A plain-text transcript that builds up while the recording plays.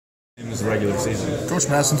in this regular season? Coach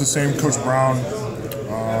Madsen's the same. Coach Brown,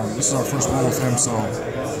 this is our first role with him, so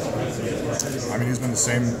I mean he's been the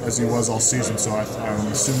same as he was all season. So I'm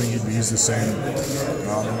assuming he's the same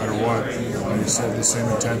no matter what. He said the same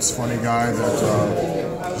intense, funny guy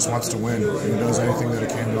that just wants to win and does anything that it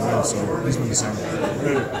can to win. So he's been the same.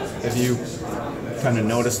 Have you kind of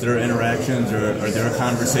noticed their interactions or their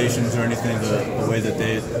conversations or anything, the way that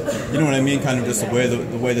they, you know what I mean, kind of just the way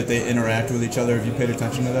that they interact with each other? Have you paid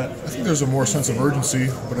attention to that? I think there's a more sense of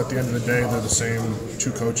urgency, but at the end of the day, they're the same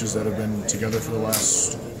two coaches that have been together for the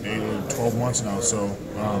last 8 or 12 months now, so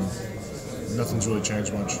nothing's really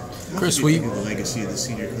changed much. Chris, what do you think of the legacy of the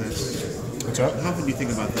senior class? What's that? How do you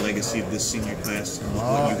think about the legacy of this senior class and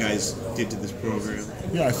what you guys did to this program?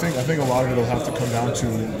 Yeah, I think a lot of it will have to come down to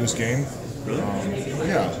this game. Really?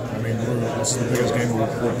 Yeah, I mean, this is the biggest game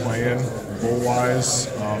we're playing, bowl-wise.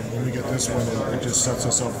 When we get this one, it just sets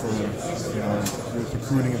us up for, with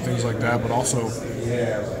recruiting and things like that, but also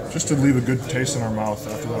just to leave a good taste in our mouth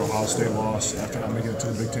after that Ohio State loss, after not making it to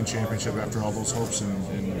the Big Ten Championship, after all those hopes and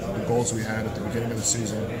the goals we had at the beginning of the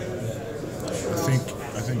season.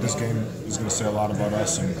 I think this game is going to say a lot about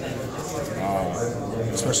us, and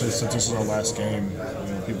especially since this is our last game.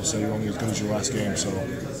 People say you're only as good as your last game, so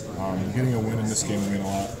getting a win in this game will mean a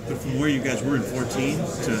lot. But from where you guys were in 14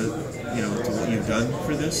 to to what you've done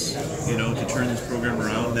for this, to turn this program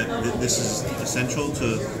around, that this is essential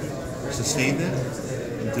to sustain that.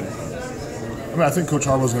 I think Coach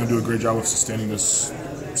Harbaugh is going to do a great job of sustaining this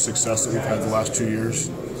success that we've had the last 2 years.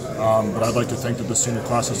 But I'd like to think that the senior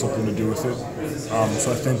class has something to do with it.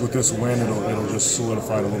 So I think with this win, it'll just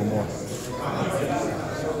solidify it a little more.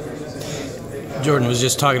 Jordan was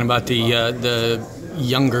just talking about the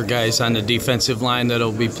younger guys on the defensive line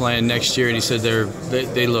that'll be playing next year, and he said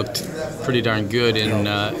they looked pretty darn good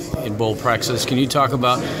in bowl practice. Can you talk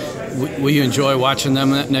about, will you enjoy watching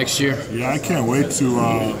them next year? Yeah, I can't wait to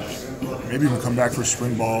maybe even come back for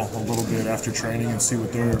spring ball a little bit after training and see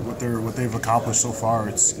what they've accomplished so far.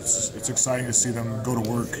 It's exciting to see them go to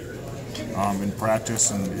work in practice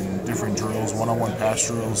and in different drills, one-on-one pass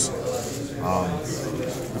drills.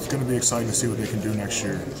 It's going to be exciting to see what they can do next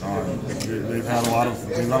year. They've had a lot of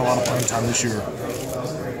playing time this year,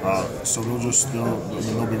 so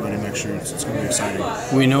they'll be ready next year. It's going to be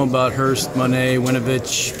exciting. We know about Hurst, Monet,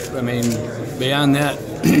 Winovich. I mean, beyond that,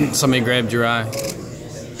 somebody grabbed your eye.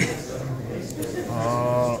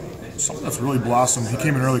 Something that's really blossomed. He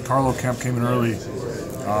came in early. Carlo Kemp came in early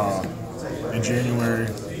in January,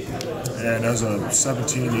 and as a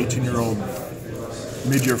 17, 18-year-old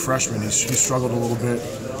mid-year freshman, he struggled a little bit.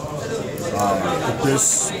 But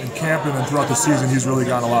this in camp and then throughout the season, he's really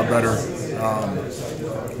gotten a lot better,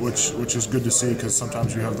 which is good to see, because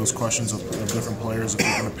sometimes you have those questions of different players, if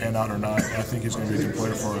they're going to pan out or not. I think he's going to be a good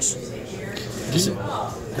player for us. Just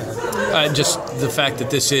the fact that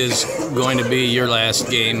this is going to be your last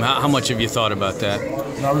game, how much have you thought about that?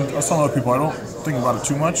 I was telling other people I don't think about it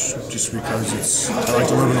too much, just because I like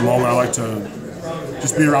to live in the moment. I like to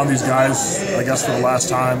just be around these guys, I guess, for the last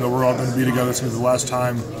time that we're all going to be together. It's going to be the last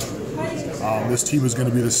time this team is going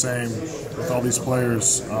to be the same with all these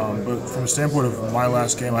players. But from the standpoint of my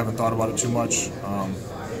last game, I haven't thought about it too much.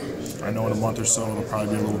 I know in a month or so it'll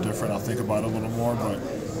probably be a little different. I'll think about it a little more, but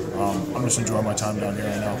I'm just enjoying my time down here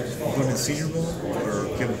right now. You going to the Senior Bowl or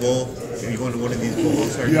get a bowl? Are you going to one of these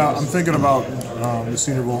bowls? Yeah, I'm thinking about the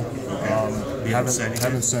Senior Bowl. Okay. Haven't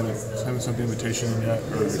sent the invitation in yet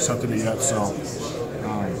or accepted it yet, so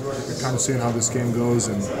kind of seeing how this game goes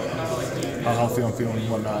and how healthy I'm feeling and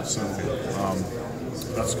whatnot. So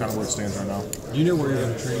that's kind of where it stands right now. Do you know where you're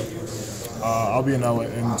going to train? I'll be in LA,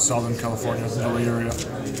 in Southern California, LA area.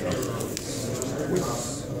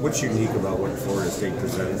 What's unique about what Florida State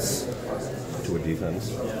presents to a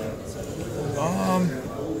defense? I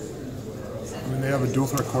mean, they have a dual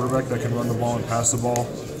threat quarterback that can run the ball and pass the ball.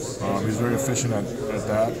 He's very efficient at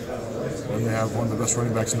that. And they have one of the best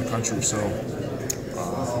running backs in the country. So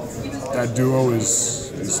that duo is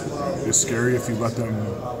scary if you let them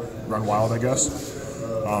run wild, I guess.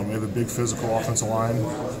 They have a big physical offensive line.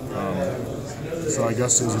 So I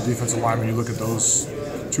guess as a defensive lineman, you look at those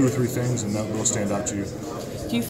 2 or 3 things and that will stand out to you.